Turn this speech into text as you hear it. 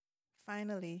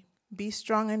Finally, be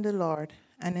strong in the Lord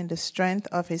and in the strength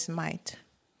of his might.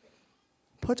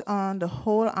 Put on the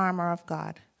whole armor of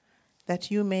God, that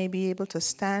you may be able to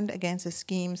stand against the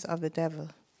schemes of the devil.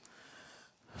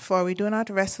 For we do not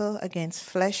wrestle against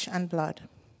flesh and blood,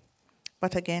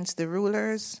 but against the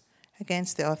rulers,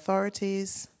 against the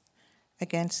authorities,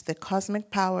 against the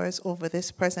cosmic powers over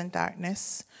this present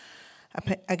darkness,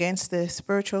 against the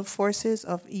spiritual forces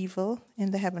of evil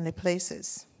in the heavenly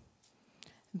places.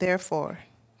 Therefore,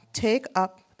 take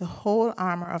up the whole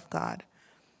armor of God,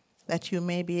 that you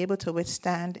may be able to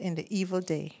withstand in the evil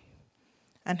day,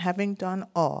 and having done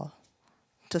all,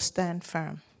 to stand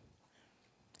firm.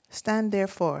 Stand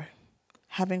therefore,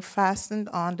 having fastened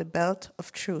on the belt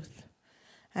of truth,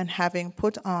 and having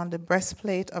put on the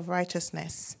breastplate of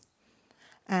righteousness,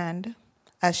 and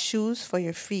as shoes for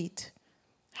your feet,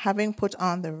 having put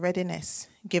on the readiness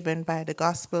given by the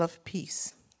gospel of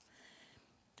peace.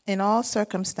 In all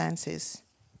circumstances,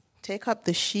 take up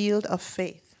the shield of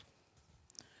faith,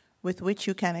 with which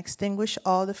you can extinguish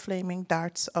all the flaming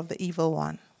darts of the evil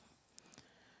one.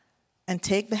 And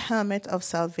take the helmet of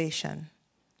salvation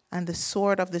and the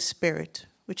sword of the Spirit,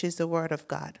 which is the word of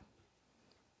God.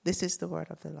 This is the word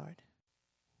of the Lord.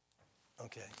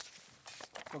 Okay.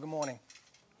 Well, good morning.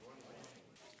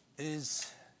 It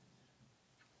is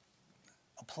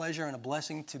a pleasure and a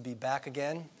blessing to be back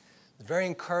again. I was very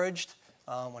encouraged.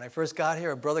 When I first got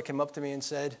here, a brother came up to me and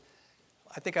said,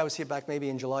 I think I was here back maybe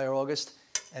in July or August,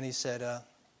 and he said, I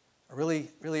really,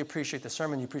 really appreciate the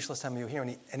sermon you preached last time you were here,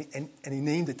 and he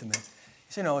named it to me.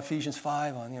 He said, Ephesians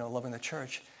 5 on, loving the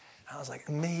church. And I was like,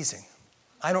 amazing.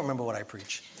 I don't remember what I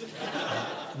preached.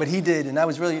 But he did, and that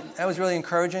was really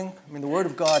encouraging. I mean, the Word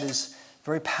of God is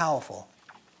very powerful.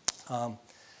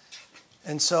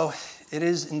 And so it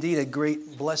is indeed a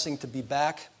great blessing to be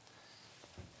back.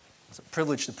 It's a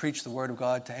privilege to preach the Word of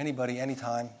God to anybody,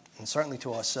 anytime, and certainly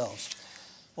to ourselves.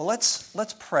 Well,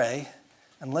 let's pray,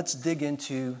 and let's dig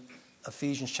into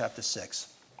Ephesians chapter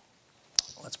 6.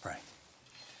 Let's pray.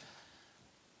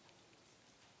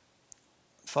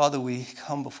 Father, we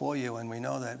come before you, and we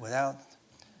know that without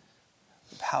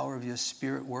the power of your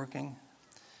Spirit working,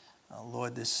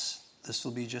 Lord, this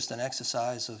will be just an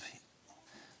exercise of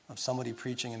somebody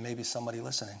preaching and maybe somebody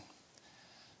listening,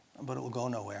 but it will go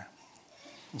nowhere.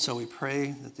 And so we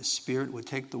pray that the Spirit would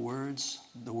take the words,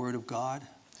 the Word of God,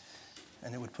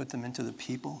 and it would put them into the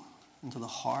people, into the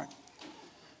heart,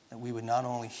 that we would not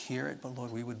only hear it, but, Lord,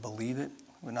 we would believe it.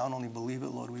 We would not only believe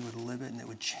it, Lord, we would live it, and it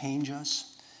would change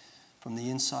us from the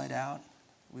inside out.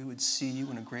 We would see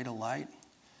you in a greater light.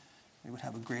 We would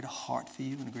have a greater heart for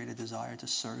you and a greater desire to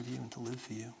serve you and to live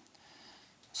for you.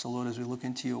 So, Lord, as we look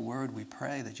into your word, we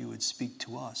pray that you would speak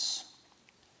to us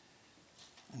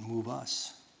and move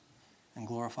us and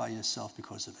glorify yourself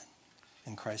because of it.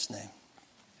 In Christ's name,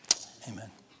 amen.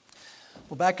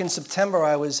 Well, back in September,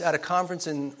 I was at a conference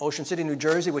in Ocean City, New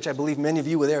Jersey, which I believe many of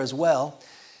you were there as well.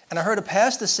 And I heard a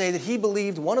pastor say that he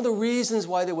believed one of the reasons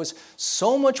why there was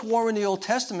so much war in the Old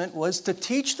Testament was to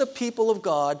teach the people of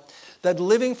God that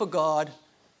living for God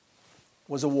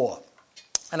was a war.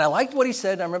 And I liked what he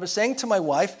said. I remember saying to my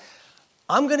wife,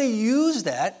 I'm going to use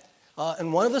that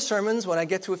in one of the sermons when I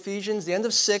get to Ephesians, the end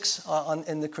of 6,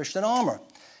 in the Christian armor.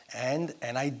 And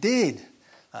I did.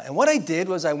 And what I did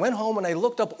was I went home and I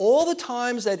looked up all the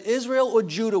times that Israel or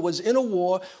Judah was in a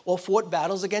war or fought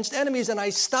battles against enemies, and I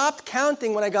stopped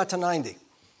counting when I got to 90.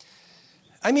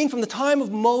 I mean, from the time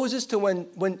of Moses to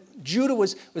when Judah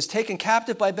was taken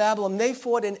captive by Babylon, they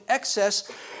fought in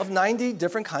excess of 90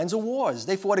 different kinds of wars.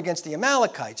 They fought against the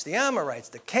Amalekites, the Amorites,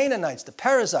 the Canaanites, the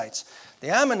Perizzites, the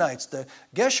Ammonites, the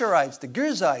Geshurites, the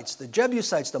Girzites, the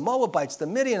Jebusites, the Moabites, the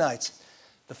Midianites,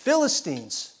 the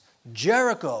Philistines,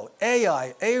 Jericho,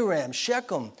 Ai, Aram,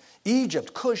 Shechem,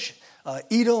 Egypt, Cush,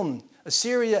 Edom,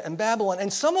 Assyria, and Babylon.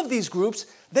 And some of these groups,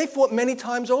 they fought many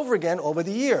times over again over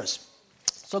the years.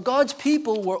 So God's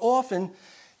people were often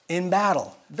in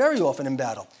battle, very often in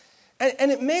battle.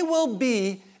 And it may well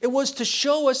be, it was to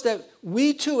show us that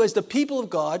we too, as the people of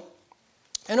God,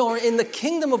 and or in the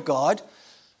kingdom of God,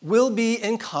 will be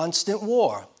in constant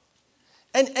war.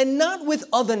 And not with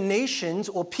other nations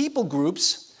or people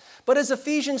groups, but as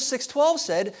Ephesians 6:12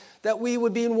 said, that we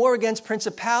would be in war against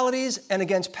principalities and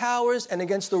against powers and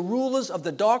against the rulers of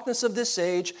the darkness of this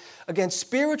age, against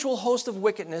spiritual hosts of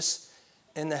wickedness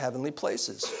in the heavenly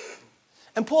places.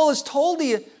 And Paul has told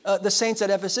the saints at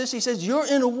Ephesus, he says, you're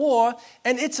in a war,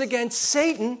 and it's against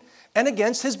Satan and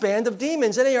against his band of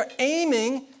demons. And they are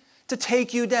aiming to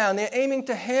take you down. They're aiming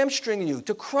to hamstring you,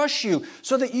 to crush you,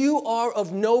 so that you are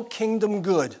of no kingdom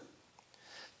good.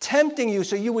 Tempting you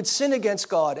so you would sin against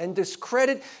God and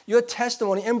discredit your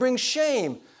testimony and bring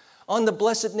shame on the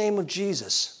blessed name of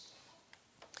Jesus.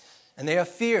 And they are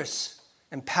fierce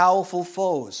and powerful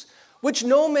foes, which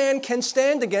no man can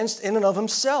stand against in and of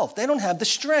himself. They don't have the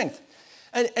strength.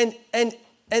 And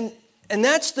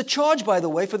that's the charge, by the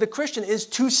way, for the Christian, is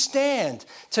to stand,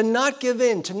 to not give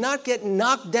in, to not get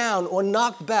knocked down or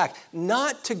knocked back,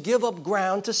 not to give up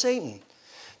ground to Satan,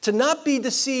 to not be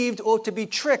deceived or to be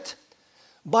tricked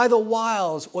by the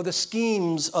wiles or the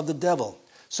schemes of the devil.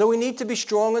 So we need to be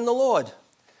strong in the Lord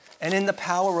and in the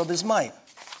power of his might.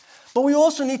 But we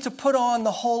also need to put on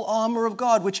the whole armor of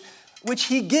God, which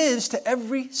he gives to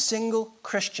every single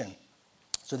Christian.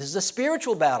 So this is a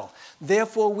spiritual battle.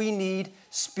 Therefore, we need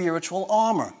spiritual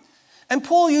armor. And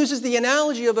Paul uses the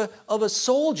analogy of a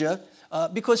soldier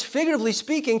because, figuratively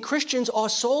speaking, Christians are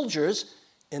soldiers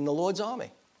in the Lord's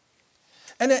army.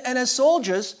 And as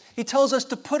soldiers, he tells us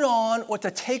to put on or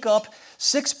to take up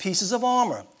 6 pieces of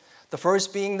armor. The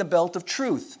first being the belt of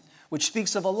truth, which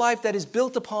speaks of a life that is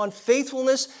built upon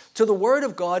faithfulness to the Word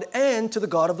of God and to the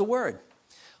God of the Word.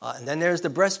 And then there's the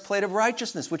breastplate of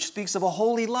righteousness, which speaks of a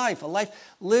holy life, a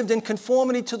life lived in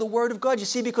conformity to the Word of God. You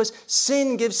see, because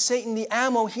sin gives Satan the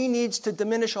ammo he needs to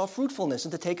diminish our fruitfulness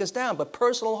and to take us down. But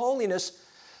personal holiness,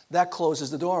 that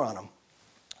closes the door on him.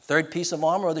 Third piece of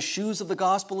armor are the shoes of the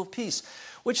gospel of peace,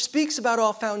 which speaks about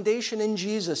our foundation in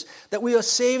Jesus, that we are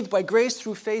saved by grace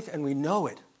through faith, and we know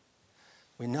it.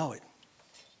 We know it.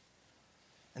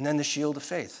 And then the shield of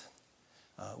faith,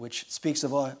 which speaks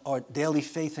of our daily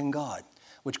faith in God,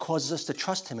 which causes us to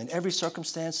trust him in every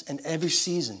circumstance and every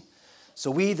season. So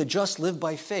we, the just, live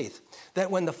by faith, that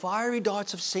when the fiery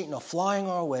darts of Satan are flying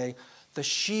our way, the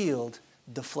shield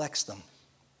deflects them.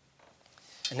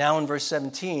 And now in verse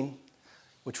 17,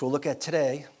 which we'll look at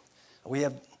today, we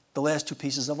have the last 2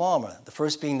 pieces of armor. The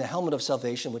first being the helmet of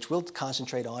salvation, which we'll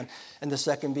concentrate on, and the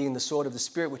second being the sword of the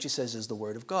Spirit, which he says is the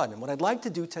word of God. And what I'd like to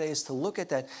do today is to look at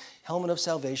that helmet of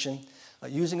salvation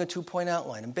using a 2-point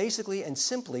outline. And basically and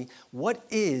simply, what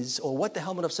the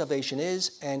helmet of salvation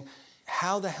is and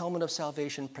how the helmet of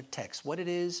salvation protects. What it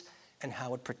is and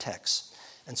how it protects.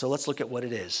 And so let's look at what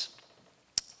it is.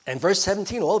 And verse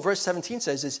 17, all verse 17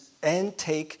 says is, and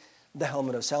take the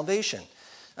helmet of salvation.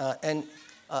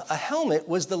 A helmet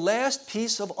was the last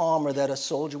piece of armor that a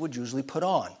soldier would usually put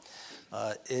on.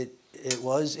 It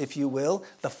was, if you will,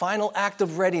 the final act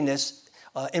of readiness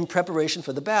in preparation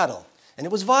for the battle. And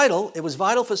it was vital. It was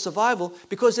vital for survival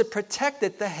because it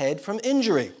protected the head from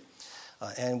injury.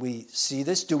 And we see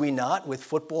this, do we not, with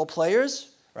football players,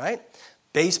 right?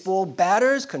 Baseball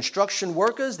batters, construction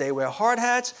workers, they wear hard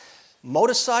hats.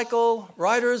 Motorcycle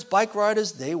riders, bike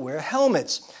riders, they wear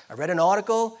helmets. I read an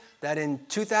article that in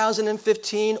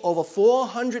 2015, over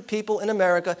 400 people in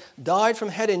America died from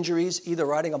head injuries, either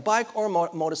riding a bike or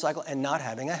a motorcycle and not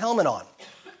having a helmet on.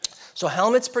 So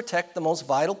helmets protect the most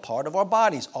vital part of our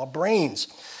bodies, our brains,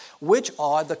 which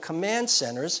are the command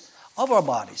centers of our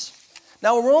bodies.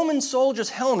 Now, a Roman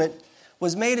soldier's helmet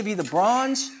was made of either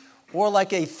bronze or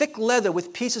like a thick leather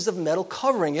with pieces of metal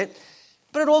covering it,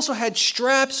 but it also had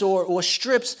straps or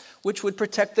strips which would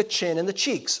protect the chin and the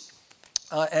cheeks.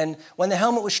 And when the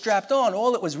helmet was strapped on,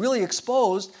 all that was really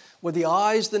exposed were the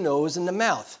eyes, the nose, and the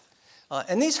mouth.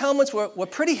 And these helmets were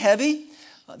pretty heavy.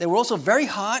 They were also very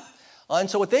hot. And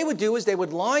so what they would do is they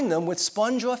would line them with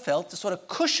sponge or felt to sort of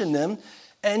cushion them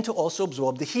and to also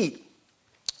absorb the heat.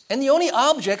 And the only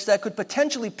objects that could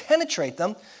potentially penetrate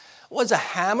them was a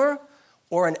hammer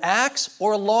or an axe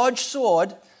or a large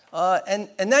sword, and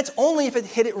that's only if it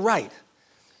hit it right.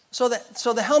 So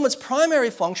the helmet's primary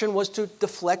function was to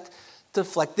deflect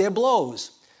their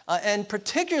blows, and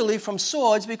particularly from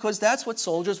swords, because that's what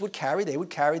soldiers would carry. They would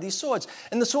carry these swords.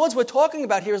 And the swords we're talking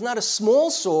about here is not a small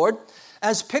sword,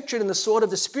 as pictured in the sword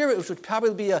of the Spirit, which would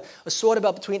probably be a sword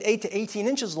about between 8 to 18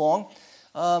 inches long.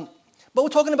 But we're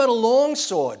talking about a long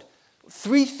sword,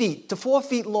 3 feet to 4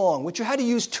 feet long, which you had to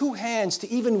use 2 hands to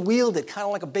even wield it, kind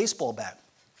of like a baseball bat.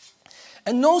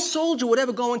 And no soldier would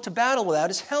ever go into battle without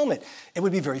his helmet. It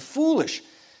would be very foolish,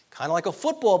 kind of like a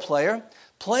football player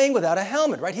playing without a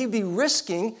helmet, right? He'd be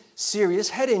risking serious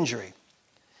head injury.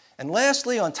 And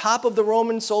lastly, on top of the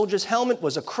Roman soldier's helmet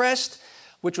was a crest,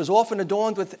 which was often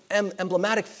adorned with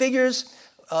emblematic figures,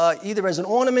 either as an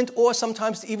ornament or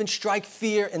sometimes to even strike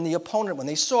fear in the opponent when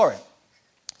they saw it.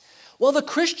 Well, the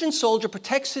Christian soldier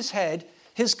protects his head,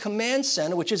 his command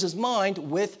center, which is his mind,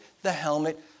 with the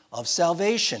helmet of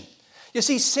salvation. You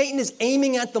see, Satan is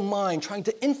aiming at the mind, trying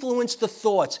to influence the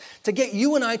thoughts, to get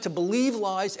you and I to believe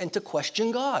lies and to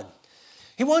question God.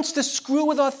 He wants to screw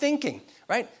with our thinking,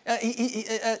 right?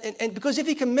 And because if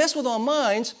he can mess with our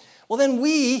minds, well, then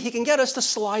he can get us to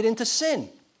slide into sin.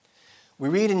 We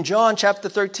read in John chapter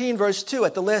 13, verse 2,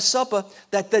 at the Last Supper,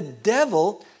 that the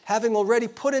devil having already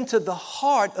put into the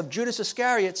heart of Judas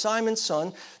Iscariot, Simon's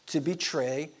son, to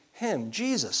betray him,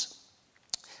 Jesus.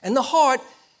 And the heart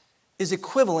is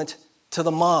equivalent to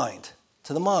the mind,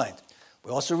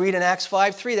 We also read in Acts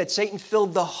 5:3 that Satan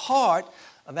filled the heart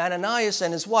of Ananias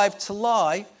and his wife to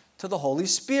lie to the Holy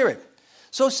Spirit.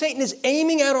 So Satan is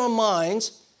aiming at our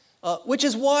minds, which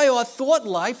is why our thought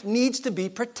life needs to be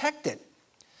protected.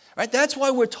 Right? That's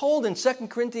why we're told in 2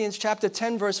 Corinthians chapter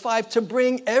 10, verse 5, to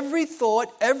bring every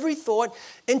thought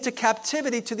into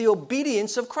captivity to the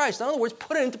obedience of Christ. In other words,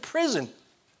 put it into prison.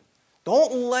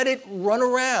 Don't let it run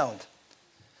around.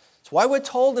 That's why we're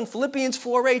told in Philippians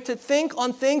 4:8 to think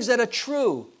on things that are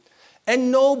true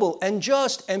and noble and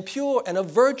just and pure and of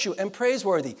virtue and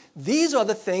praiseworthy. These are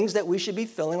the things that we should be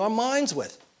filling our minds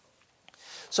with.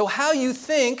 So how you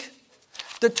think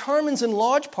determines in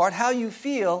large part how you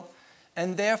feel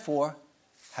and therefore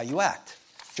how you act.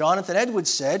 Jonathan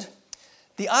Edwards said,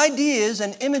 "The ideas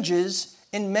and images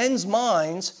in men's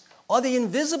minds are the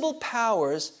invisible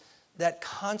powers that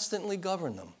constantly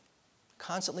govern them."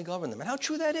 And how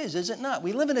true that is it not?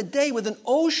 We live in a day with an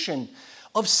ocean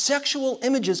of sexual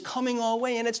images coming our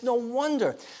way, and it's no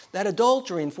wonder that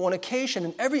adultery and fornication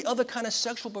and every other kind of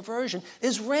sexual perversion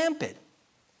is rampant.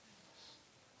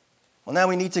 Well, now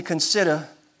we need to consider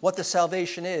what the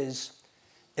salvation is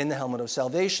in the helmet of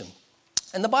salvation.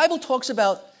 And the Bible talks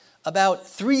about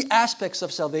three aspects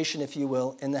of salvation, if you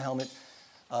will, in the helmet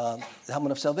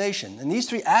of salvation. And these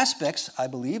three aspects, I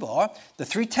believe, are the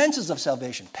three tenses of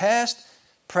salvation: past,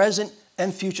 present,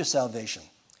 and future salvation.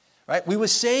 Right? We were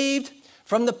saved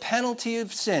from the penalty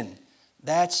of sin.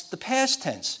 That's the past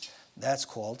tense. That's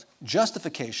called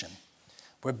justification.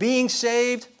 We're being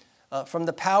saved from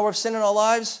the power of sin in our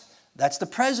lives. That's the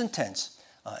present tense.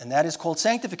 And that is called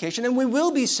sanctification. And we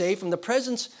will be saved from the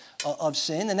presence of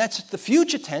sin, and that's the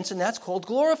future tense, and that's called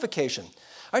glorification.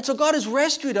 All right, so God has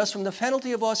rescued us from the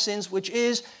penalty of our sins, which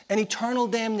is an eternal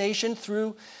damnation,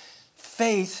 through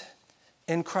faith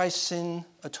in Christ's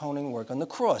sin-atoning work on the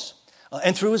cross,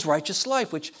 and through his righteous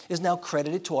life, which is now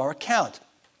credited to our account.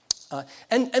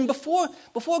 And before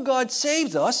God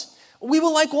saved us, we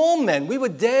were like all men. We were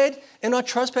dead in our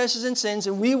trespasses and sins,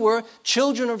 and we were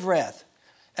children of wrath.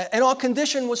 And our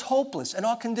condition was hopeless, and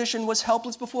our condition was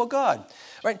helpless before God.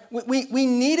 Right? We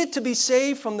needed to be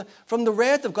saved from the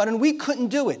wrath of God, and we couldn't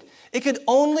do it. It could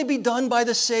only be done by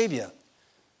the Savior.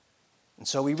 And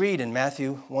so we read in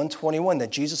Matthew 1:21 that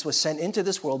Jesus was sent into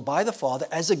this world by the Father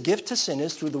as a gift to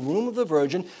sinners through the womb of the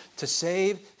Virgin to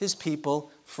save his people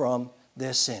from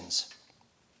their sins.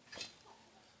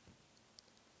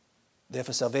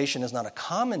 Therefore, salvation is not a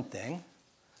common thing.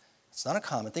 It's not a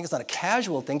common thing. It's not a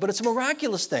casual thing, but it's a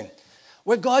miraculous thing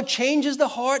where God changes the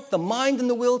heart, the mind, and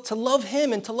the will to love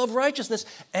him and to love righteousness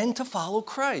and to follow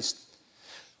Christ.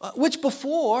 Which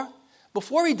before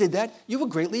he did that, you were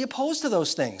greatly opposed to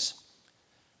those things.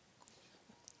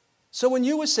 So when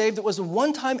you were saved, it was a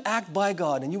one-time act by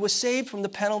God, and you were saved from the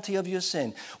penalty of your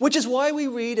sin, which is why we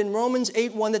read in Romans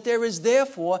 8:1 that there is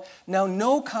therefore now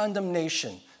no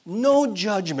condemnation, no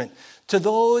judgment to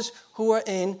those who are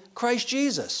in Christ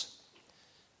Jesus.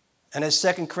 And as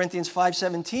 2 Corinthians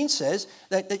 5:17 says,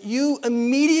 that you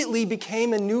immediately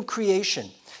became a new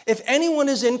creation. If anyone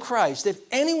is in Christ, if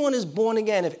anyone is born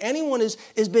again, if anyone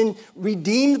has been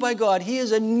redeemed by God, he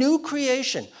is a new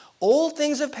creation. All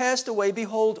things have passed away.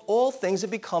 Behold, all things have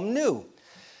become new.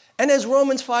 And as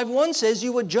Romans 5:1 says,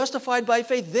 you were justified by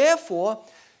faith. Therefore,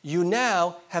 you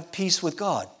now have peace with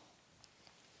God.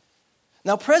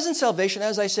 Now, present salvation,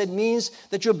 as I said, means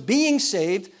that you're being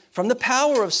saved from the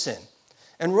power of sin.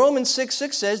 And Romans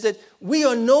 6:6 says that we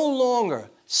are no longer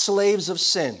slaves of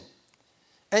sin.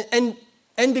 And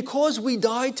because we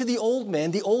died to the old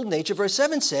man, the old nature, verse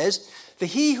 7 says, for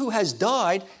he who has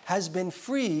died has been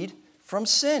freed from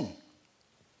sin.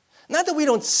 Not that we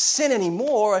don't sin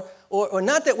anymore, or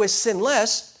not that we're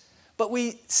sinless, but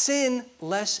we sin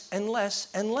less and less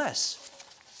and less.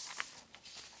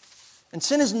 And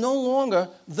sin is no longer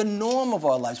the norm of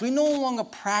our lives. We no longer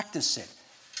practice it.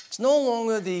 It's no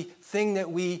longer the thing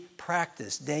that we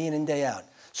practice day in and day out.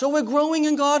 So we're growing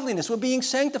in godliness. We're being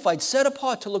sanctified, set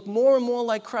apart to look more and more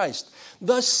like Christ.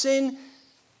 Thus, sin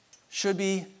should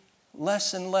be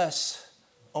less and less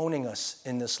owning us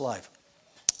in this life.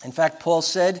 In fact, Paul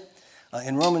said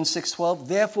in Romans 6:12,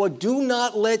 therefore do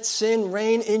not let sin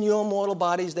reign in your mortal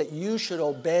bodies, that you should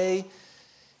obey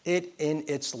it in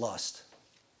its lust.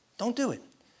 Don't do it.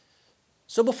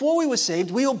 So before we were saved,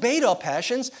 we obeyed our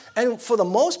passions, and for the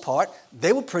most part,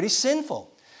 they were pretty sinful.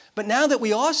 But now that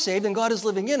we are saved and God is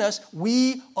living in us,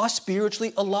 we are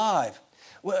spiritually alive.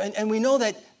 And we know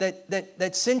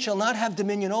that sin shall not have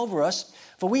dominion over us,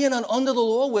 For we are not under the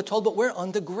law, we're told, but we're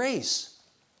under grace.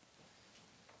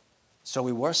 So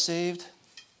we were saved.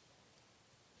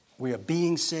 We are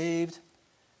being saved.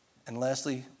 And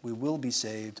lastly, we will be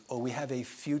saved, or we have a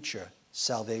future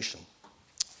salvation.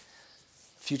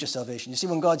 Future salvation. You see,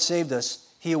 when God saved us,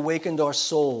 he awakened our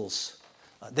souls.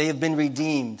 They have been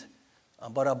redeemed,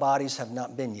 but our bodies have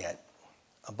not been yet.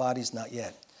 Our bodies not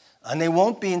yet. And they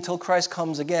won't be until Christ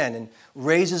comes again and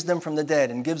raises them from the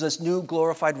dead and gives us new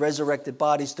glorified resurrected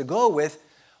bodies to go with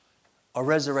our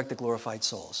resurrected glorified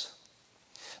souls.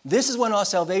 This is when our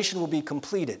salvation will be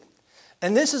completed.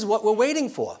 And this is what we're waiting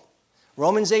for.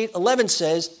 Romans 8:11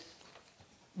 says,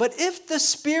 but if the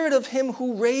spirit of him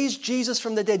who raised Jesus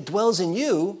from the dead dwells in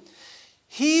you,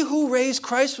 he who raised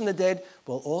Christ from the dead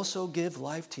will also give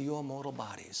life to your mortal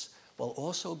bodies. Will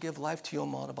also give life to your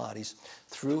mortal bodies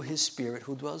through his spirit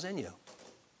who dwells in you.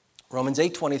 Romans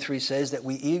 8:23 says that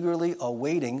we eagerly are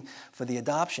waiting for the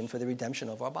adoption, for the redemption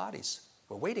of our bodies.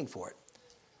 We're waiting for it.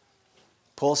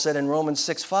 Paul said in Romans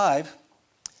 6:5,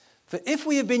 for if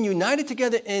we have been united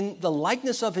together in the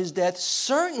likeness of his death,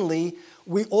 certainly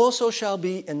we also shall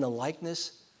be in the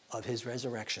likeness of his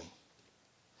resurrection.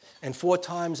 And 4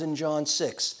 times in John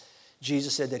 6,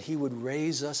 Jesus said that he would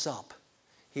raise us up.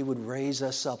 He would raise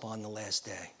us up on the last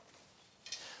day.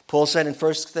 Paul said in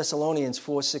 1 Thessalonians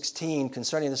 4:16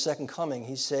 concerning the second coming,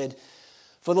 he said,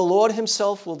 for the Lord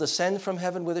himself will descend from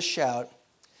heaven with a shout,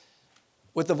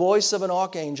 with the voice of an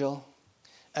archangel,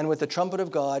 and with the trumpet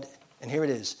of God, and here it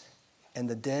is, and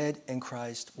the dead in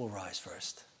Christ will rise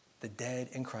first. The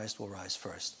dead in Christ will rise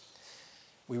first.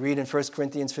 We read in 1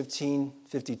 Corinthians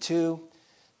 15:52,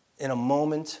 in a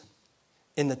moment,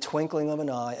 in the twinkling of an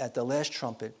eye, at the last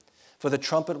trumpet, for the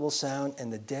trumpet will sound,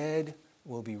 and the dead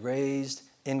will be raised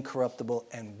incorruptible,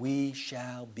 and we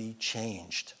shall be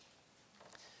changed.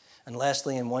 And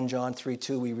lastly, in 1 John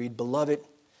 3:2, we read, beloved,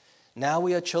 now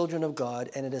we are children of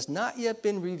God, and it has not yet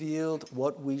been revealed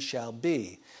what we shall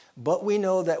be. But we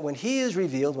know that when he is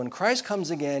revealed, when Christ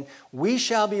comes again, we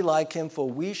shall be like him, for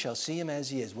we shall see him as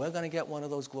he is. We're going to get one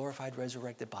of those glorified,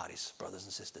 resurrected bodies, brothers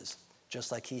and sisters,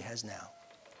 just like he has now.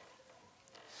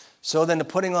 So then the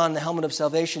putting on the helmet of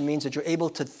salvation means that you're able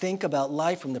to think about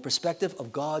life from the perspective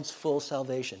of God's full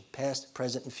salvation, past,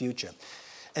 present, and future.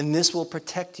 And this will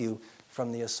protect you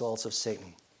from the assaults of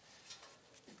Satan.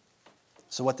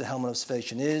 So what the helmet of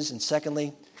salvation is, and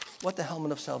secondly, what the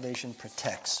helmet of salvation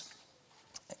protects.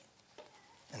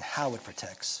 And how it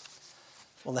protects.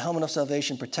 Well, the helmet of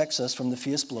salvation protects us from the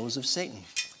fierce blows of Satan.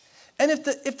 And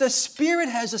if the Spirit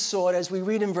has a sword, as we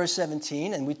read in verse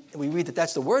 17, and we read that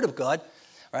that's the Word of God,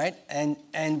 right?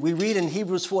 And we read in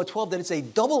Hebrews 4:12 that it's a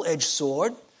double-edged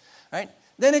sword, right?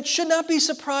 Then it should not be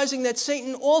surprising that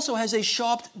Satan also has a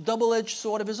sharp double-edged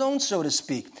sword of his own, so to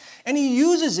speak. And he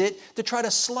uses it to try to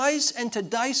slice and to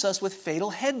dice us with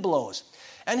fatal head blows.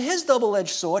 And his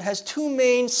double-edged sword has 2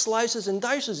 main slices and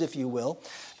dices, if you will,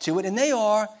 to it, and they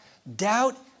are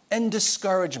doubt and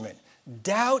discouragement.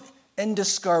 Doubt and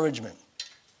discouragement.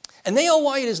 And they are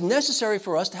why it is necessary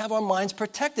for us to have our minds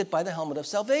protected by the helmet of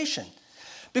salvation.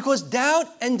 Because doubt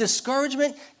and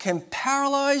discouragement can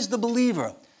paralyze the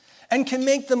believer and can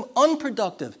make them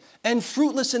unproductive and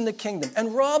fruitless in the kingdom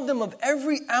and rob them of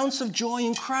every ounce of joy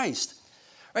in Christ.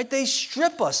 Right? They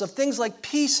strip us of things like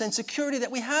peace and security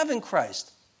that we have in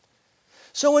Christ.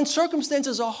 So when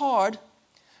circumstances are hard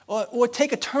or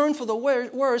take a turn for the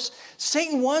worse,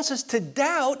 Satan wants us to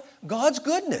doubt God's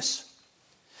goodness,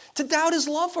 to doubt his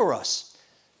love for us,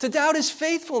 to doubt his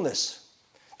faithfulness,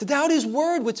 to doubt his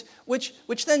word,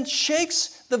 which then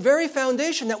shakes the very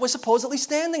foundation that we're supposedly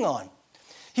standing on.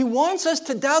 He wants us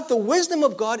to doubt the wisdom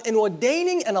of God in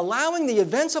ordaining and allowing the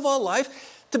events of our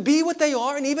life to be what they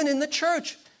are, and even in the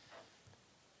church.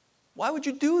 Why would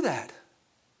you do that?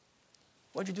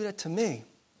 Why'd you do that to me?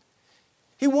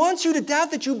 He wants you to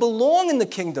doubt that you belong in the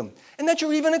kingdom and that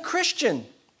you're even a Christian.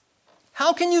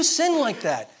 How can you sin like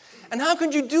that? And how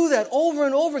could you do that over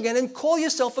and over again and call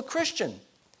yourself a Christian?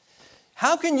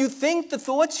 How can you think the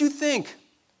thoughts you think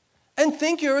and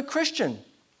think you're a Christian?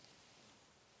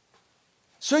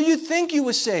 So you think you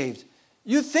were saved.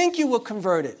 You think you were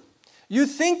converted. You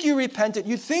think you repented.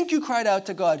 You think you cried out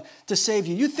to God to save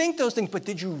you. You think those things, but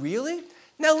did you really?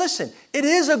 Now listen, it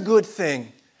is a good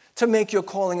thing to make your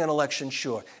calling and election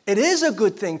sure. It is a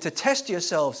good thing to test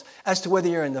yourselves as to whether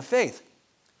you're in the faith.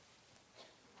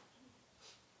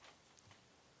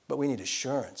 But we need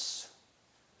assurance.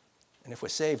 And if we're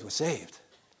saved, we're saved.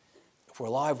 If we're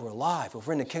alive, we're alive. If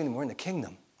we're in the kingdom, we're in the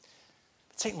kingdom.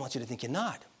 But Satan wants you to think you're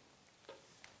not.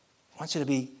 He wants you to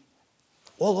be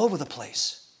all over the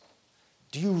place.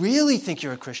 Do you really think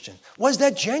you're a Christian? Was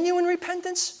that genuine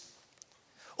repentance?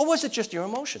 Or was it just your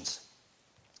emotions?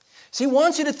 See, he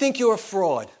wants you to think you're a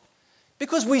fraud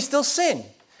because we still sin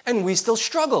and we still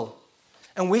struggle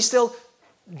and we still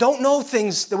don't know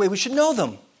things the way we should know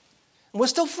them. And we're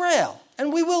still frail,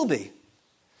 and we will be.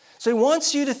 So he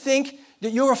wants you to think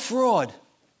that you're a fraud,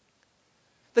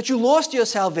 that you lost your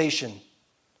salvation.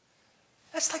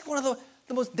 That's like one of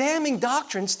the most damning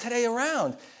doctrines today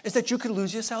around, is that you could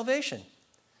lose your salvation.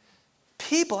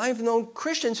 People, I've known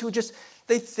Christians who just,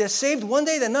 they're saved one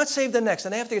day, they're not saved the next,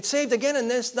 and they have to get saved again, and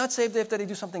they're not saved after they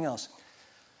do something else.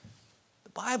 The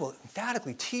Bible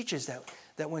emphatically teaches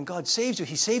that when God saves you,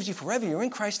 he saves you forever. You're in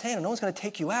Christ's hand, and no one's going to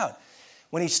take you out.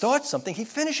 When he starts something, he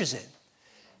finishes it.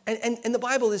 And the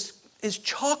Bible is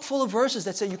chock full of verses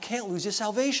that say you can't lose your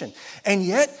salvation. And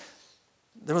yet,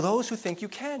 there are those who think you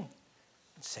can.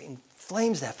 And Satan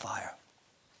flames that fire.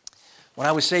 When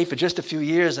I was saved for just a few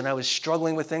years and I was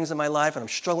struggling with things in my life and I'm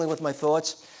struggling with my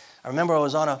thoughts, I remember I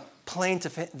was on a plane to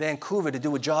Vancouver to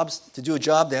do a job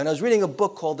there, and I was reading a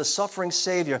book called The Suffering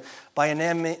Savior by a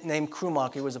man named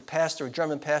Krumach. He was a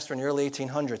German pastor in the early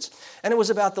 1800s. And it was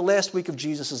about the last week of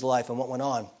Jesus' life and what went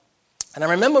on. And I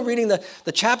remember reading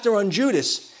the chapter on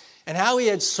Judas and how he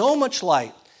had so much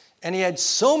light and he had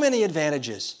so many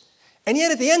advantages. And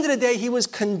yet at the end of the day, he was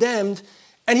condemned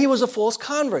and he was a false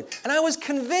convert. And I was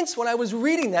convinced when I was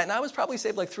reading that, and I was probably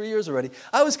saved like 3 years already,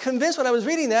 I was convinced when I was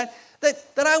reading that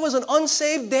I was an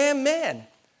unsaved damn man.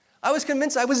 I was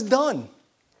convinced I was done.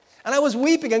 And I was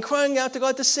weeping and crying out to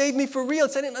God to save me for real.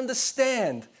 I didn't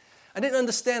understand. I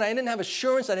didn't have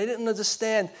assurance, and I didn't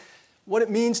understand what it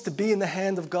means to be in the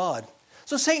hand of God.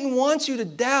 So Satan wants you to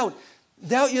doubt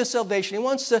your salvation. He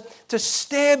wants to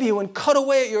stab you and cut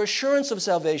away at your assurance of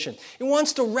salvation. He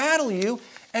wants to rattle you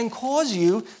and cause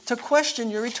you to question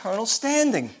your eternal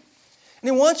standing. And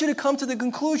he wants you to come to the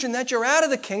conclusion that you're out of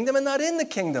the kingdom and not in the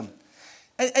kingdom.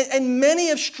 And many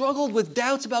have struggled with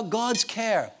doubts about God's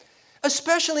care,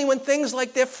 especially when things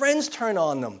like their friends turn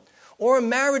on them, or a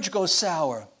marriage goes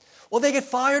sour, or they get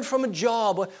fired from a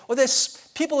job, or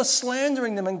people are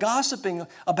slandering them and gossiping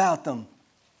about them,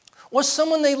 or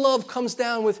someone they love comes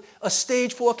down with a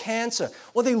stage 4 cancer,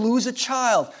 or they lose a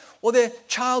child, or their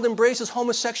child embraces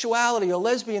homosexuality or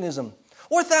lesbianism,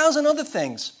 or 1,000 other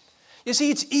things. You see,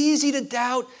 it's easy to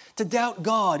doubt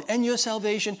God and your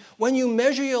salvation when you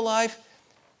measure your life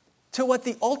to what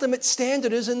the ultimate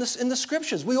standard is in the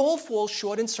Scriptures. We all fall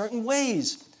short in certain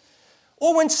ways.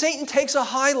 Or when Satan takes a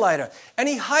highlighter and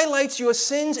he highlights your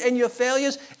sins and your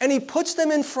failures and he puts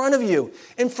them in front of you,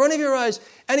 in front of your eyes,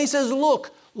 and he says,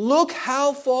 look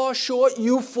how far short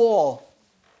you fall.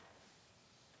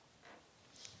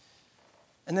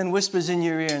 And then whispers in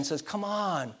your ear and says, come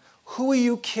on, who are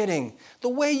you kidding? The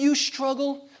way you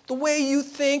struggle, the way you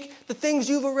think, the things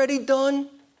you've already done,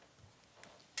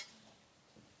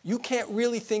 you can't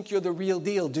really think you're the real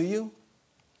deal, do you?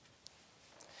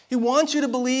 He wants you to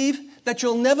believe that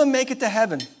you'll never make it to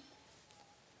heaven.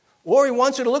 Or he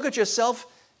wants you to look at yourself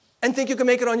and think you can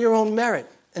make it on your own merit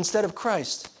instead of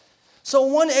Christ. So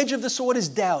one edge of the sword is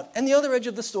doubt, and the other edge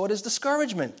of the sword is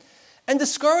discouragement. And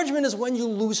discouragement is when you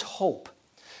lose hope.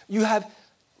 You have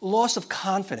loss of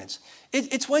confidence.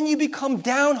 It's when you become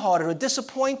downhearted or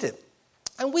disappointed.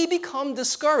 And we become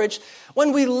discouraged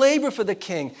when we labor for the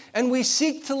King and we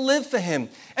seek to live for him.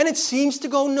 And it seems to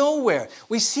go nowhere.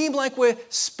 We seem like we're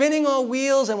spinning our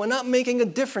wheels and we're not making a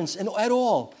difference at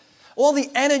all. All the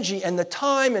energy and the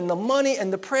time and the money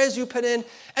and the prayers you put in,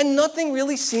 and nothing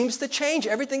really seems to change.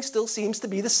 Everything still seems to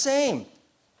be the same.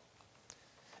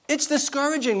 It's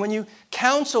discouraging when you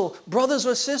counsel brothers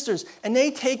or sisters and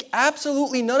they take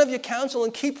absolutely none of your counsel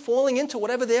and keep falling into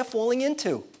whatever they're falling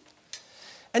into.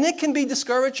 And it can be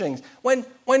discouraging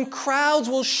when crowds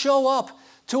will show up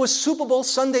to a Super Bowl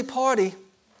Sunday party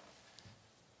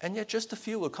and yet just a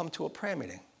few will come to a prayer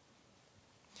meeting.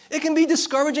 It can be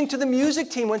discouraging to the music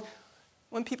team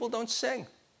when people don't sing.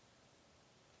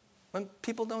 When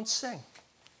people don't sing.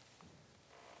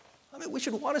 I mean, we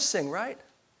should want to sing, right?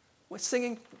 We're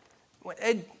singing. When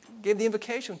Ed gave the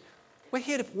invocation, we're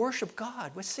here to worship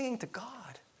God. We're singing to God.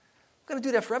 We're going to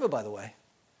do that forever, by the way.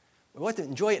 We want to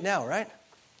enjoy it now, right?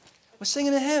 We're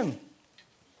singing to him.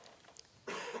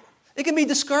 It can be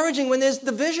discouraging when there's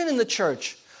division in the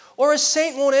church, or a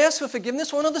saint won't ask for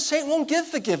forgiveness, or another saint won't give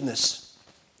forgiveness.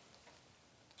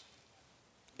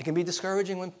 It can be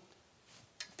discouraging when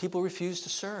people refuse to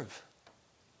serve.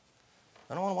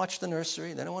 They don't want to watch the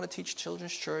nursery. They don't want to teach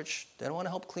children's church. They don't want to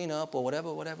help clean up or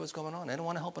whatever's going on. They don't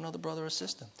want to help another brother or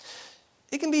sister.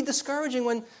 It can be discouraging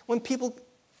when people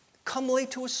come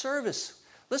late to a service.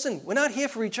 Listen, we're not here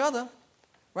for each other,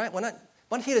 right? We're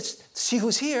not here to see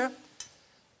who's here.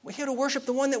 We're here to worship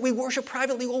the one that we worship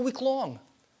privately all week long.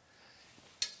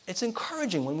 It's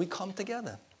encouraging when we come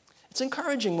together. It's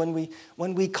encouraging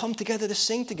when we come together to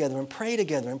sing together and pray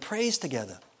together and praise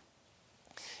together.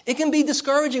 It can be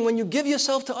discouraging when you give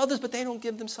yourself to others, but they don't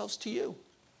give themselves to you.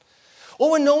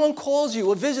 Or when no one calls you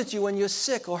or visits you when you're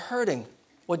sick or hurting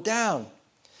or down.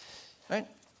 Right?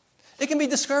 It can be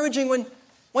discouraging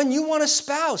when you want a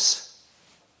spouse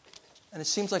and it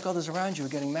seems like others around you are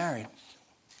getting married.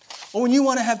 Or when you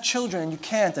want to have children and you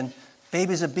can't and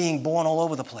babies are being born all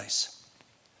over the place.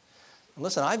 And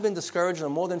listen, I've been discouraged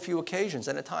on more than a few occasions,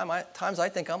 and at times I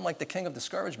think I'm like the king of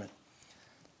discouragement.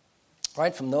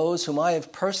 Right? From those whom I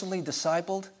have personally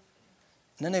discipled,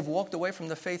 and then they've walked away from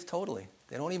the faith totally.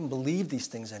 They don't even believe these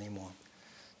things anymore.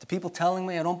 The people telling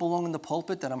me I don't belong in the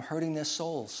pulpit, that I'm hurting their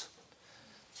souls.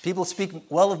 People speak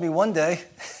well of me one day,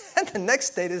 and the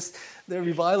next day they're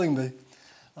reviling me.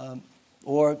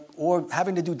 Or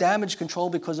having to do damage control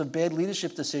because of bad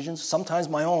leadership decisions, sometimes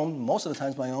my own, most of the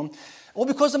times my own, or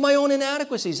because of my own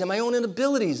inadequacies and my own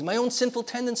inabilities, and my own sinful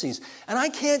tendencies. And I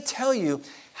can't tell you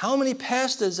how many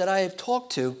pastors that I have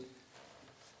talked to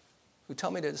who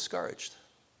tell me they're discouraged.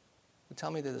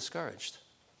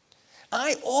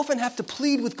 I often have to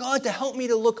plead with God to help me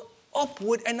to look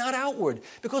upward and not outward.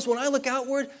 Because when I look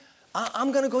outward,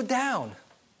 I'm going to go down.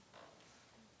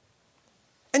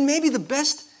 And maybe the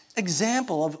best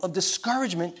example of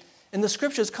discouragement in the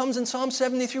Scriptures comes in Psalm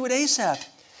 73 with Asaph.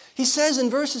 He says in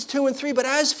verses 2 and 3, "But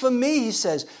as for me," he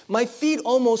says, "my feet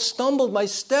almost stumbled, my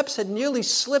steps had nearly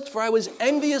slipped, for I was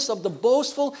envious of the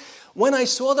boastful when I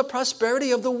saw the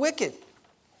prosperity of the wicked."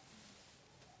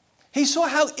 He saw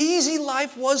how easy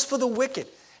life was for the wicked,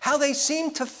 how they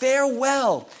seemed to fare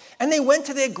well, and they went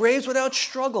to their graves without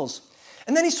struggles.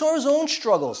 And then he saw his own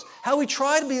struggles, how he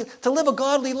tried to live a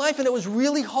godly life, and it was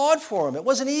really hard for him. It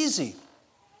wasn't easy.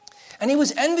 And he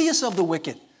was envious of the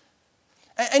wicked.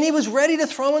 And he was ready to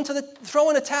throw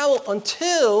in a towel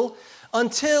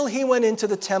until he went into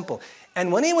the temple.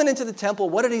 And when he went into the temple,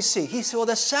 what did he see? He saw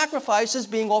the sacrifices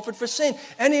being offered for sin.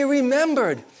 And he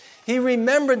remembered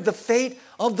the fate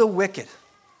of the wicked.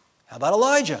 How about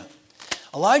Elijah?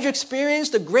 Elijah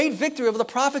experienced the great victory of the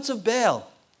prophets of Baal.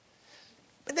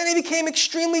 But then he became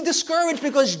extremely discouraged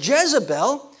because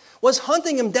Jezebel was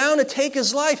hunting him down to take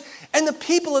his life. And the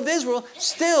people of Israel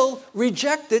still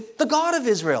rejected the God of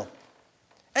Israel.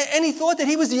 And he thought that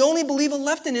he was the only believer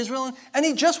left in Israel, and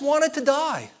he just wanted to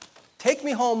die. Take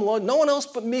me home, Lord. No one else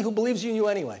but me who believes in you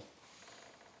anyway.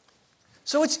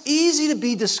 So it's easy to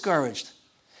be discouraged.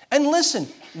 And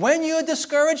listen, when you're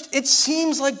discouraged, it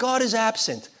seems like God is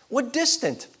absent or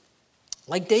distant.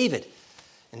 Like David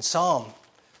in Psalm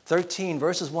 13,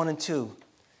 verses 1 and 2.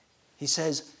 He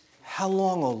says, "How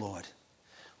long, O Lord,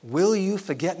 will you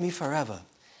forget me forever?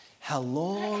 How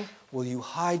long will you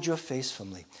hide your face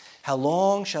from me? How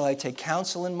long shall I take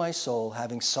counsel in my soul,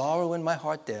 having sorrow in my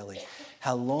heart daily?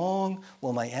 How long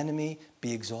will my enemy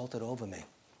be exalted over me?"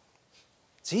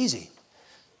 It's easy.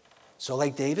 So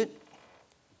like David,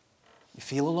 you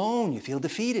feel alone, you feel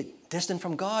defeated, distant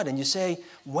from God, and you say,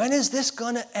 when is this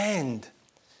going to end?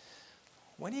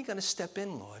 When are you going to step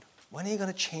in, Lord? When are you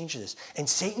going to change this? And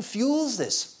Satan fuels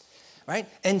this, right?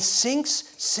 And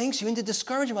sinks you into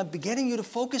discouragement by getting you to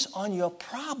focus on your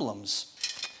problems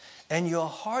and your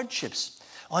hardships,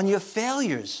 on your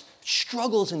failures,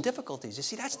 struggles, and difficulties. You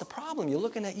see, that's the problem. You're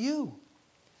looking at you.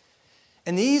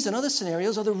 And these and other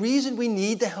scenarios are the reason we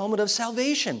need the helmet of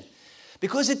salvation,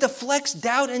 because it deflects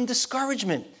doubt and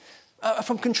discouragement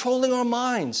from controlling our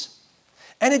minds.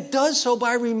 And it does so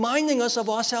by reminding us of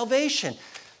our salvation,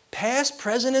 past,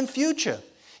 present, and future.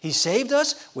 He saved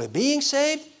us, we're being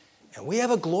saved, and we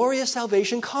have a glorious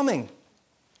salvation coming.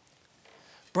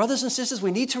 Brothers and sisters,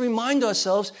 we need to remind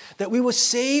ourselves that we were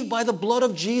saved by the blood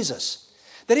of Jesus,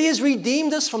 that he has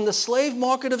redeemed us from the slave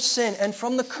market of sin and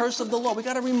from the curse of the law. We've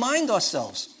got to remind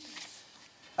ourselves,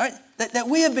 all right, that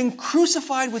we have been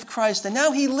crucified with Christ, and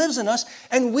now he lives in us,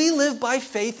 and we live by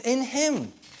faith in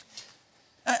him.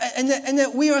 And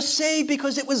that we are saved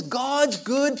because it was God's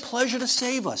good pleasure to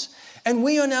save us. And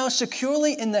we are now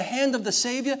securely in the hand of the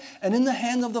Savior and in the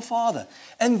hand of the Father.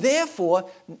 And therefore,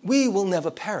 we will never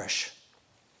perish.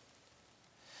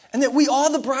 And that we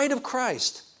are the bride of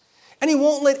Christ. And he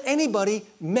won't let anybody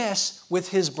mess with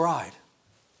his bride.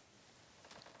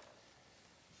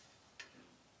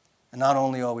 And not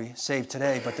only are we saved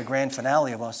today, but the grand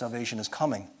finale of our salvation is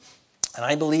coming. And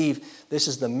I believe this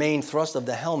is the main thrust of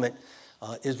the helmet,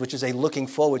 which is a looking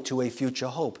forward to a future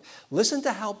hope. Listen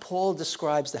to how Paul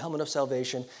describes the helmet of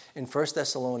salvation in 1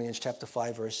 Thessalonians chapter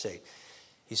 5, verse 8.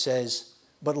 He says,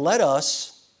 "But let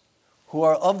us, who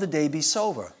are of the day, be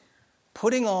sober,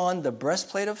 putting on the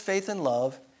breastplate of faith and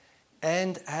love,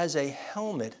 and as a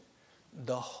helmet,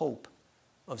 the hope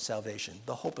of salvation."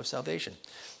 The hope of salvation.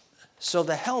 So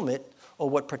the helmet, or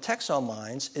what protects our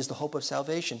minds, is the hope of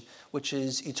salvation, which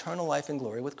is eternal life and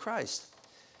glory with Christ.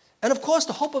 And of course,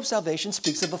 the hope of salvation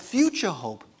speaks of a future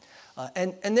hope.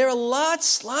 And there are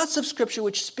lots of scripture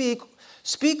which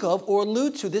speak of or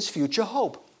allude to this future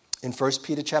hope. In 1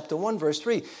 Peter chapter 1, verse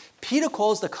 3, Peter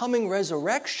calls the coming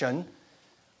resurrection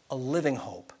a living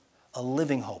hope, a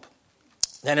living hope.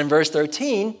 Then in verse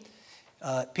 13,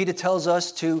 Peter tells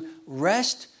us to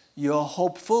rest your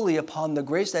hope fully upon the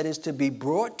grace that is to be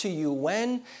brought to you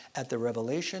when? At the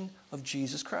revelation of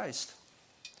Jesus Christ.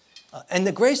 And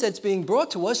the grace that's being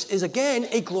brought to us is, again,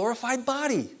 a glorified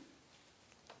body.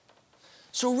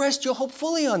 So rest your hope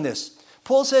fully on this.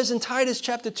 Paul says in Titus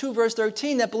chapter 2, verse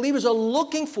 13, that believers are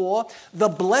looking for the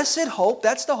blessed hope,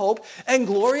 that's the hope, and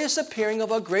glorious appearing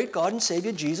of our great God and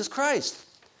Savior, Jesus Christ.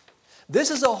 This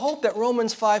is a hope that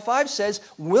Romans 5:5 says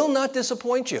will not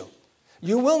disappoint you.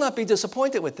 You will not be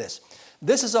disappointed with this.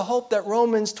 This is a hope that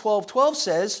Romans 12:12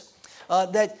 says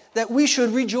that we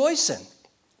should rejoice in.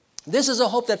 This is a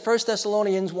hope that 1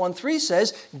 Thessalonians 1:3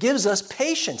 says gives us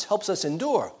patience, helps us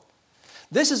endure.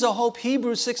 This is a hope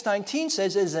Hebrews 6:19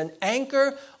 says is an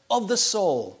anchor of the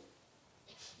soul.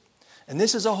 And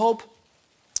this is a hope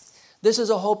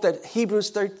that Hebrews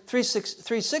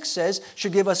 3:6 says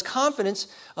should give us confidence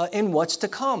in what's to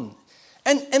come.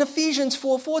 And Ephesians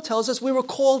 4:4 tells us we were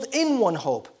called in one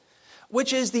hope,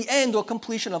 which is the end or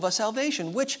completion of our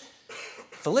salvation, which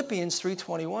Philippians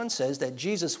 3:21 says that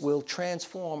Jesus will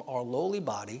transform our lowly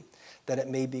body that it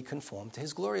may be conformed to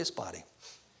his glorious body.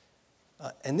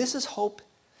 And this is hope.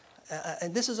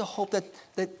 And this is a hope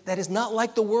that is not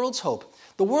like the world's hope.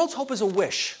 The world's hope is a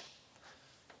wish.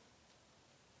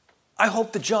 I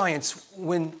hope the Giants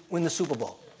win the Super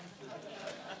Bowl.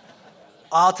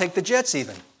 I'll take the Jets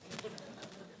even.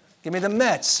 Give me the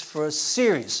Mets for a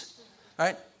series.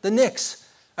 Right? The Knicks.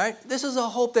 Right? This is a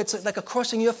hope that's like a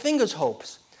crossing your fingers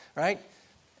hopes. Right?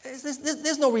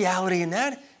 There's no reality in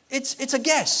that. It's a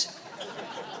guess.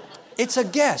 It's a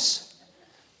guess.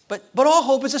 But our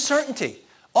hope is a certainty.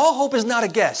 Our hope is not a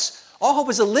guess. Our hope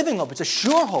is a living hope. It's a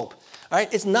sure hope. All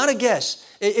right? It's not a guess.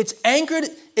 It's anchored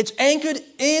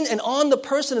in and on the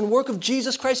person and work of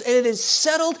Jesus Christ, and it is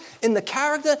settled in the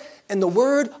character and the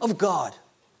word of God.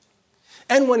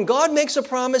 And when God makes a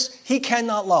promise, he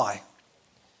cannot lie.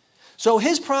 So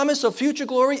his promise of future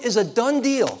glory is a done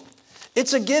deal.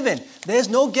 It's a given. There's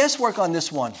no guesswork on this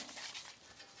one.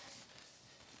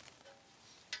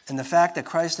 And the fact that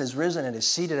Christ has risen and is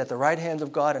seated at the right hand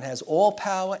of God and has all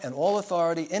power and all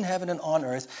authority in heaven and on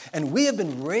earth, and we have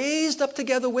been raised up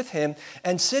together with him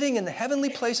and sitting in the heavenly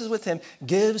places with him,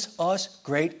 gives us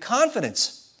great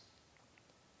confidence.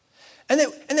 And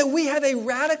that we have a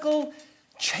radical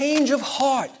change of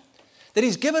heart, that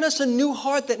he's given us a new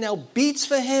heart that now beats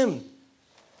for him.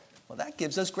 Well, that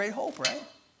gives us great hope, right?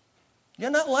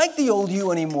 You're not like the old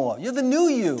you anymore. You're the new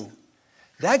you.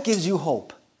 That gives you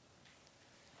hope.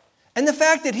 And the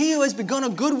fact that he who has begun a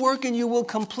good work in you will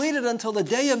complete it until the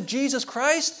day of Jesus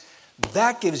Christ,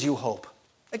 that gives you hope.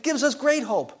 It gives us great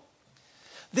hope.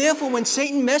 Therefore, when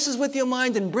Satan messes with your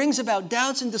mind and brings about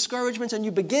doubts and discouragements and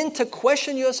you begin to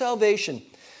question your salvation,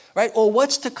 right, or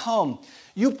what's to come,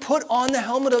 you put on the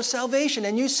helmet of salvation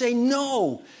and you say,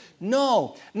 no,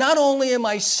 not only am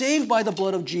I saved by the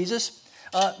blood of Jesus,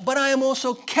 but I am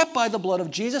also kept by the blood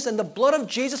of Jesus, and the blood of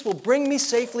Jesus will bring me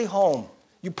safely home.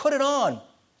 You put it on.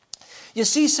 You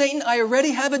see, Satan, I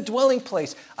already have a dwelling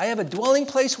place. I have a dwelling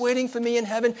place waiting for me in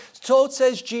heaven. So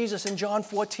says Jesus in John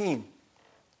 14.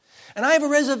 And I have a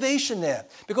reservation there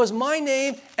because my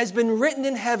name has been written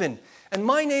in heaven and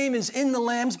my name is in the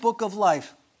Lamb's book of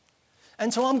life.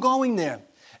 And so I'm going there.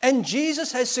 And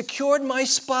Jesus has secured my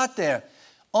spot there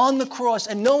on the cross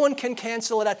and no one can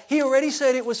cancel it out. He already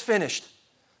said it was finished.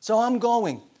 So I'm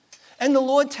going. And the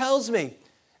Lord tells me,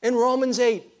 in Romans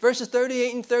 8, verses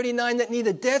 38 and 39, that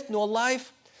neither death nor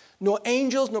life, nor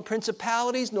angels, nor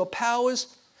principalities, nor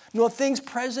powers, nor things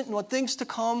present, nor things to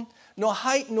come, nor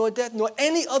height, nor depth, nor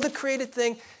any other created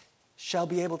thing shall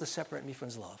be able to separate me from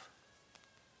his love.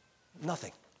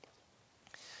 Nothing.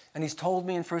 And he's told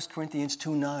me in 1 Corinthians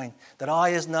 2:9 that eye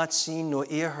has not seen, nor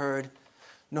ear heard,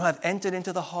 nor have entered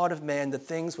into the heart of man the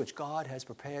things which God has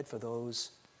prepared for those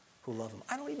who love him.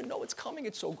 I don't even know it's coming.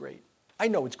 It's so great. I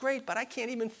know it's great, but I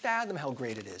can't even fathom how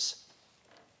great it is.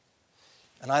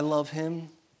 And I love him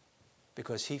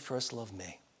because he first loved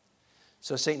me.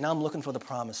 So Satan, I'm looking for the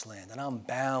promised land, and I'm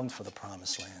bound for the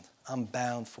promised land. I'm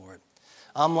bound for it.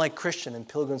 I'm like Christian in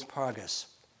Pilgrim's Progress,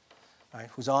 right,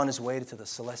 who's on his way to the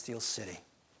celestial city,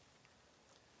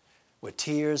 where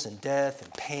tears and death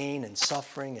and pain and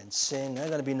suffering and sin, they're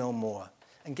going to be no more.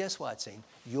 And guess what, Satan?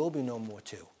 You'll be no more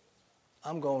too.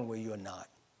 I'm going where you're not.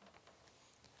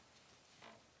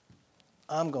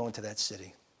 I'm going to that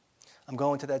city. I'm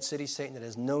going to that city, Satan, that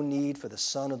has no need for the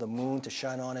sun or the moon to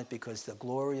shine on it because the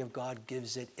glory of God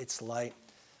gives it its light,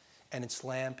 and its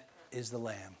lamp is the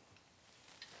Lamb.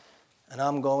 And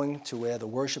I'm going to where the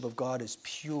worship of God is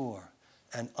pure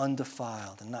and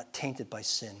undefiled and not tainted by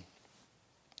sin.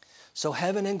 So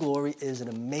heaven and glory is an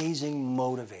amazing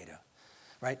motivator,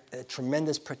 right? A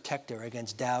tremendous protector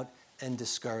against doubt and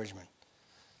discouragement.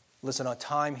 Listen, our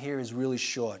time here is really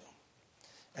short.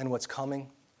 And what's coming?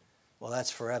 Well,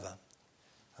 that's forever.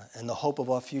 And the hope of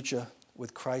our future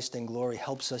with Christ in glory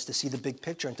helps us to see the big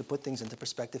picture and to put things into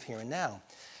perspective here and now.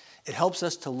 It helps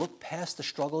us to look past the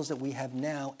struggles that we have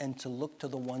now and to look to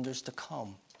the wonders to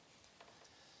come.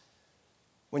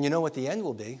 When you know what the end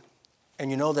will be, and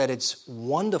you know that it's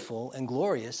wonderful and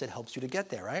glorious, it helps you to get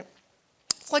there, right?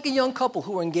 It's like a young couple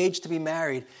who are engaged to be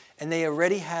married, and they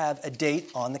already have a date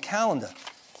on the calendar.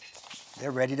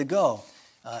 They're ready to go.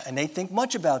 And they think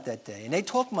much about that day, and they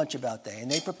talk much about that day, and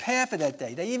they prepare for that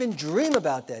day. They even dream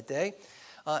about that day.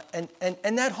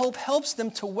 And that hope helps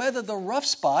them to weather the rough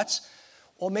spots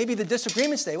or maybe the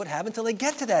disagreements they would have until they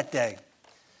get to that day.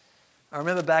 I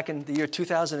remember back in the year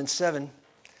 2007,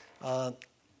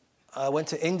 I went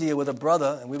to India with a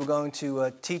brother, and we were going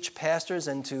to teach pastors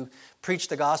and to preach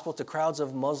the gospel to crowds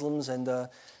of Muslims and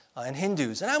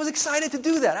Hindus. And I was excited to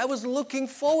do that. I was looking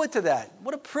forward to that.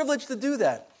 What a privilege to do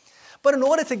that. But in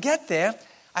order to get there,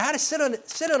 I had to sit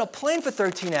on a plane for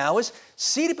 13 hours,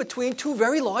 seated between two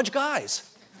very large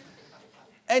guys.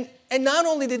 And not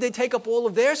only did they take up all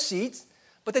of their seats,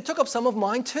 but they took up some of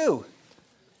mine too.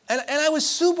 And I was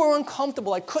super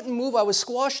uncomfortable. I couldn't move. I was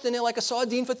squashed in there like a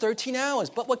sardine for 13 hours.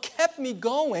 But what kept me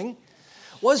going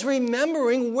was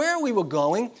remembering where we were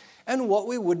going and what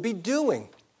we would be doing.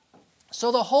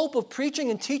 So the hope of preaching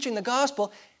and teaching the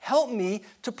gospel helped me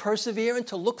to persevere and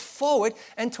to look forward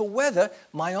and to weather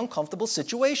my uncomfortable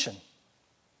situation.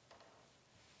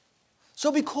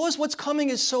 So because what's coming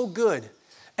is so good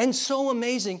and so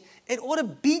amazing, it ought to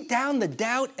beat down the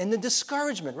doubt and the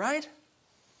discouragement, right?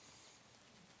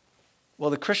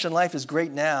 Well, the Christian life is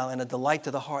great now and a delight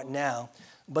to the heart now,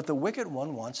 but the wicked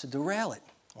one wants to derail it,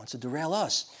 wants to derail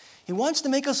us. He wants to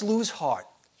make us lose heart,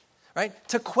 right?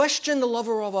 To question the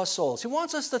lover of our souls. He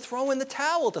wants us to throw in the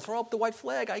towel, to throw up the white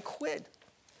flag, I quit.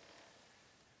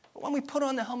 But when we put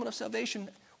on the helmet of salvation,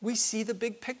 we see the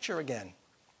big picture again.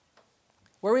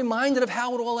 We're reminded of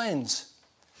how it all ends,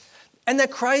 and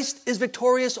that Christ is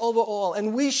victorious over all,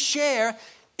 and we share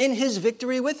in his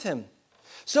victory with him.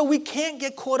 So we can't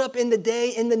get caught up in the day,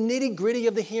 in the nitty-gritty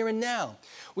of the here and now.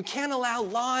 We can't allow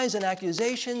lies and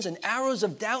accusations and arrows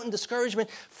of doubt and discouragement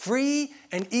free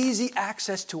and easy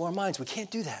access to our minds. We can't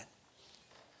do that.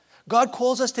 God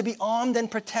calls us to be armed and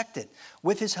protected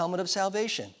with his helmet of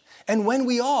salvation. And when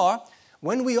we are,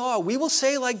 we will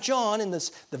say like John in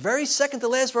the very second to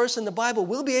last verse in the Bible,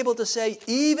 we'll be able to say,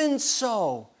 even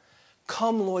so,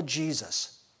 come Lord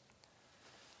Jesus.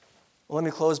 Well, let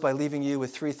me close by leaving you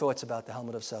with 3 thoughts about the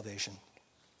helmet of salvation.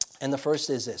 And the first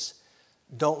is this: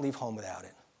 don't leave home without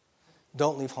it.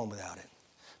 Don't leave home without it.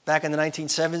 Back in the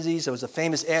 1970s, there was a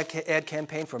famous ad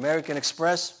campaign for American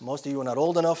Express. Most of you are not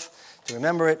old enough to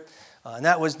remember it. And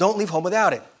that was, don't leave home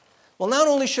without it. Well, not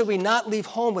only should we not leave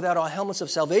home without our helmets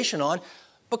of salvation on,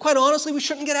 but quite honestly, we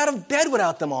shouldn't get out of bed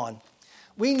without them on.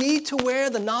 We need to wear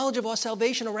the knowledge of our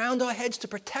salvation around our heads to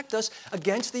protect us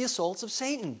against the assaults of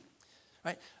Satan.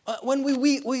 Right? When we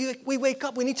wake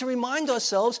up, we need to remind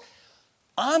ourselves,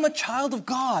 I'm a child of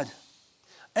God.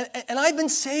 And I've been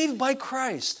saved by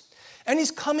Christ. And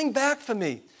he's coming back for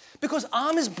me because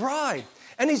I'm his bride.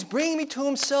 And he's bringing me to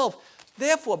himself.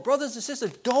 Therefore, brothers and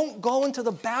sisters, don't go into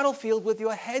the battlefield with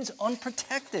your heads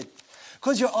unprotected.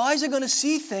 Because your eyes are going to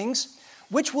see things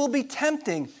which will be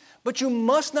tempting, but you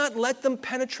must not let them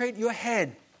penetrate your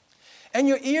head. And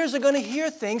your ears are going to hear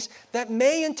things that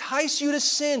may entice you to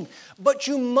sin, but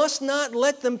you must not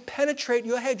let them penetrate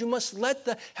your head. You must let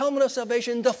the helmet of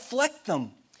salvation deflect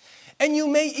them. And you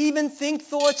may even think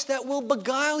thoughts that will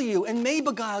beguile you and may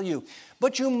beguile you,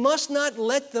 but you must not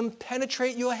let them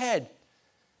penetrate your head.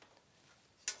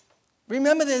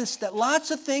 Remember this, that lots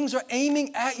of things are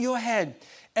aiming at your head,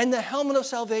 and the helmet of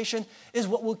salvation is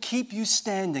what will keep you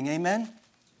standing. Amen?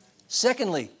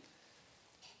 Secondly,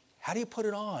 how do you put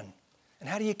it on? And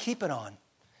how do you keep it on?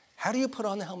 How do you put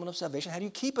on the helmet of salvation? How do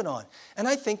you keep it on? And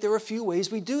I think there are a few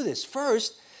ways we do this.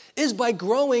 First is by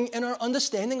growing in our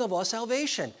understanding of our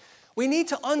salvation. We need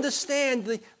to understand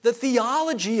the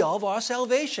theology of our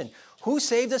salvation. Who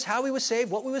saved us, how we were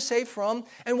saved, what we were saved from,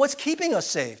 and what's keeping us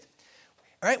saved.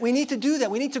 All right, we need to do that.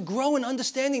 We need to grow in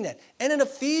understanding that. And in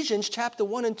Ephesians chapter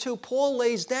 1 and 2, Paul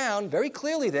lays down very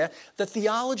clearly there the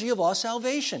theology of our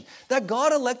salvation. That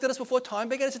God elected us before time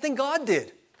began. It's a thing God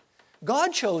did.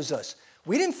 God chose us.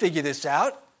 We didn't figure this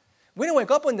out. We didn't wake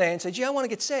up one day and say, gee, I want to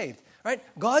get saved. Right?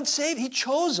 God saved. He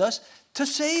chose us to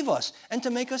save us and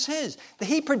to make us His. That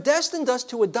He predestined us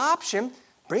to adoption,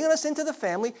 bringing us into the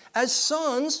family as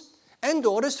sons and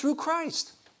daughters through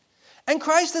Christ. And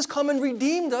Christ has come and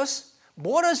redeemed us,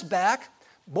 bought us back,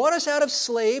 bought us out of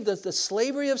the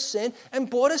slavery of sin, and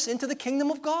brought us into the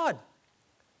kingdom of God.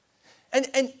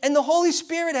 And the Holy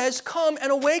Spirit has come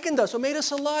and awakened us, or made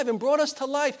us alive, and brought us to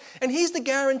life. And He's the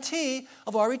guarantee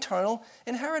of our eternal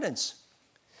inheritance.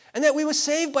 And that we were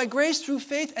saved by grace through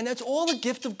faith, and that's all a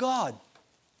gift of God.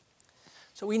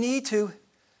 So we need to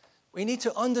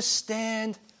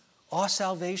understand our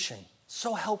salvation.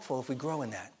 So helpful if we grow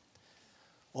in that.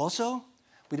 Also,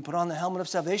 we need to put on the helmet of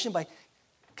salvation by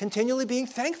continually being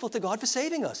thankful to God for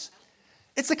saving us.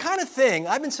 It's the kind of thing,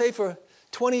 I've been saved for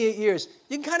 28 years.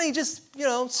 You can kind of just,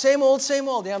 same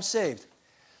old, yeah, I'm saved.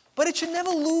 But it should never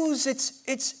lose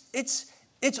its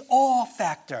awe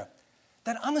factor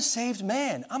that I'm a saved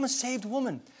man, I'm a saved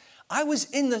woman. I was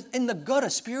in the gutter,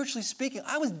 spiritually speaking.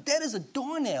 I was dead as a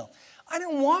doornail. I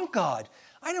didn't want God.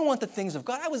 I didn't want the things of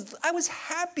God. I was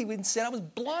happy with sin. I was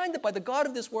blinded by the God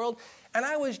of this world, and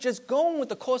I was just going with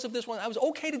the course of this one. I was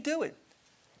okay to do it.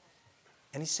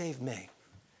 And He saved me,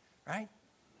 right?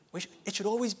 It should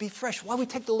always be fresh. Why we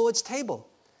take the Lord's table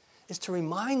is to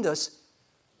remind us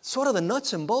sort of the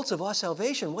nuts and bolts of our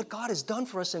salvation, what God has done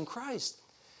for us in Christ,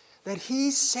 that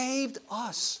He saved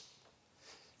us.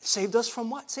 Saved us from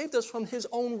what? Saved us from His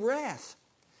own wrath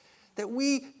that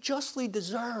we justly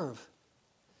deserve.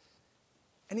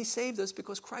 And He saved us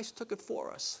because Christ took it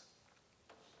for us.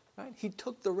 Right? He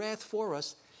took the wrath for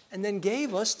us and then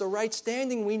gave us the right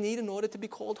standing we need in order to be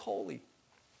called holy.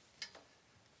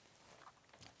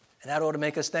 And that ought to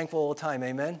make us thankful all the time,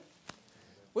 amen?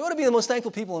 We ought to be the most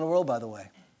thankful people in the world, by the way.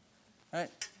 Right?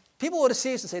 People ought to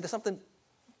see us and say, there's something,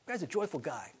 that guy's a joyful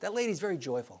guy. That lady's very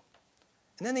joyful.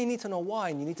 And then they need to know why,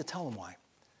 and you need to tell them why.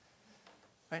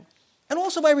 Right? And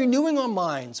also by renewing our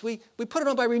minds. We put it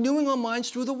on by renewing our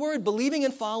minds through the Word, believing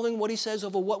and following what He says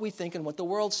over what we think and what the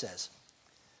world says.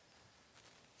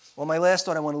 Well, my last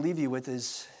thought I want to leave you with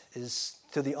is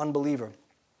to the unbeliever,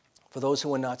 for those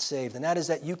who are not saved. And that is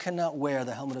that you cannot wear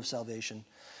the helmet of salvation,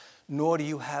 nor do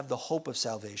you have the hope of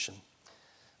salvation.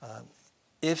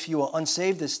 If you are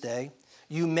unsaved this day,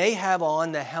 you may have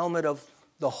on the helmet of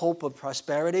the hope of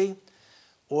prosperity,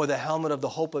 or the helmet of the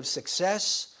hope of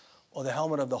success, or the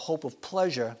helmet of the hope of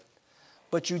pleasure,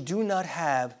 but you do not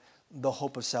have the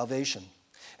hope of salvation.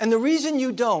 And the reason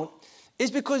you don't is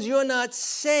because you're not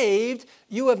saved,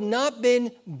 you have not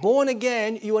been born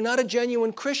again, you are not a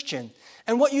genuine Christian.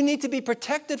 And what you need to be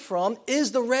protected from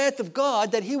is the wrath of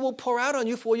God that He will pour out on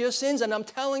you for your sins. And I'm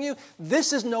telling you,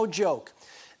 this is no joke.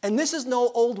 And this is no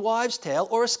old wives' tale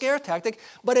or a scare tactic,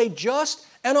 but a just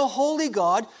and a holy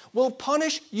God will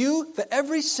punish you for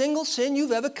every single sin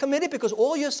you've ever committed, because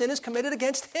all your sin is committed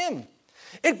against Him.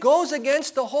 It goes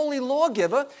against the holy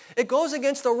lawgiver. It goes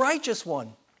against the righteous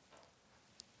one.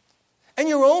 And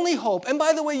your only hope, and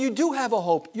by the way, you do have a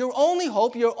hope. Your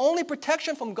only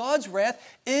protection from God's wrath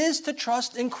is to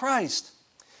trust in Christ.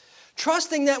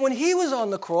 Trusting that when He was on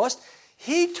the cross,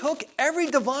 He took every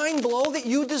divine blow that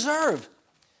you deserve.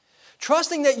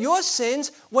 Trusting that your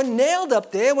sins were nailed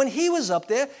up there when He was up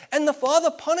there, and the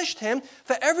Father punished Him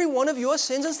for every one of your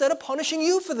sins instead of punishing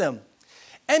you for them.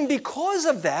 And because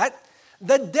of that,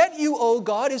 the debt you owe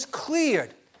God is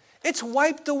cleared. It's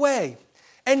wiped away.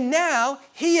 And now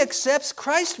He accepts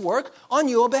Christ's work on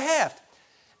your behalf.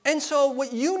 And so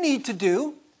what you need to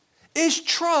do is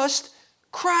trust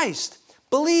Christ.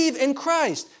 Believe in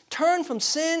Christ. Turn from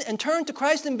sin and turn to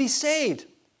Christ and be saved.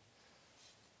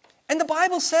 And the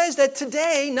Bible says that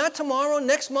today, not tomorrow,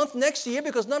 next month, next year,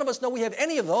 because none of us know we have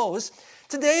any of those,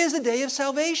 today is the day of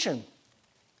salvation.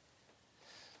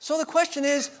 So the question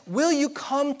is, will you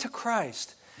come to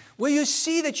Christ? Will you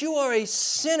see that you are a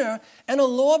sinner and a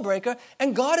lawbreaker,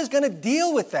 and God is going to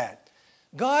deal with that?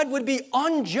 God would be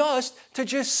unjust to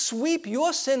just sweep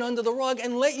your sin under the rug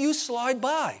and let you slide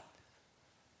by.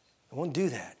 He won't do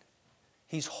that.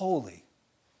 He's holy,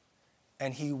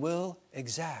 and He will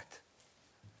exact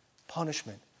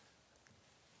punishment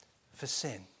for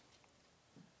sin.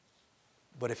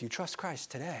 But if you trust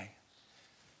Christ today,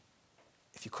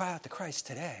 if you cry out to Christ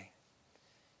today,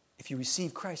 if you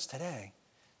receive Christ today,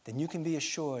 then you can be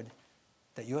assured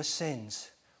that your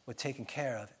sins were taken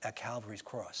care of at Calvary's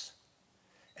cross.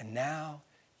 And now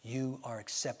you are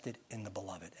accepted in the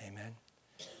beloved. Amen?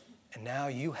 And now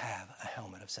you have a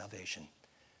helmet of salvation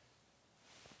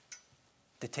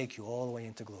to take you all the way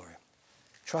into glory.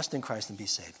 Trust in Christ and be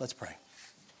saved. Let's pray.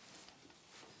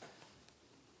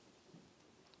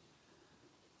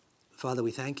 Father,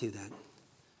 we thank you that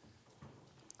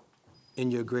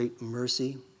in your great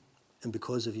mercy and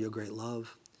because of your great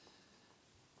love,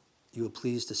 you are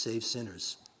pleased to save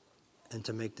sinners and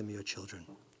to make them your children.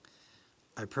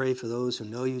 I pray for those who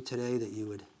know you today that you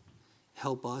would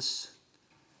help us,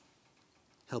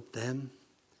 help them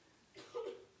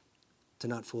to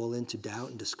not fall into doubt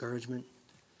and discouragement,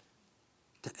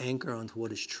 to anchor onto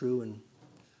what is true and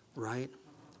right,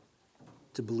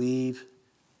 to believe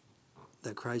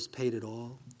that Christ paid it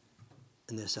all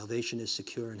and their salvation is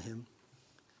secure in him,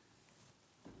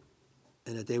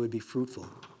 and that they would be fruitful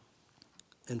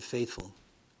and faithful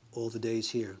all the days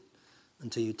here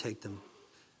until you take them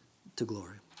to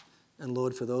glory. And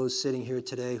Lord, for those sitting here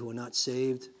today who are not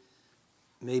saved,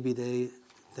 maybe they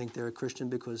think they're a Christian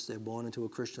because they're born into a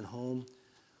Christian home,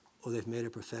 or they've made a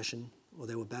profession, or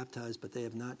they were baptized, but they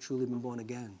have not truly been born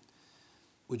again.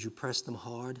 Would you press them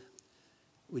hard?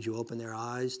 Would you open their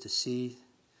eyes to see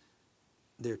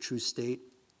their true state?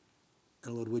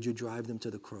 And Lord, would you drive them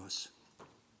to the cross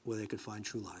where they could find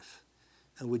true life?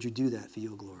 And would you do that for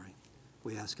your glory?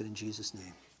 We ask it in Jesus'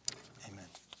 name.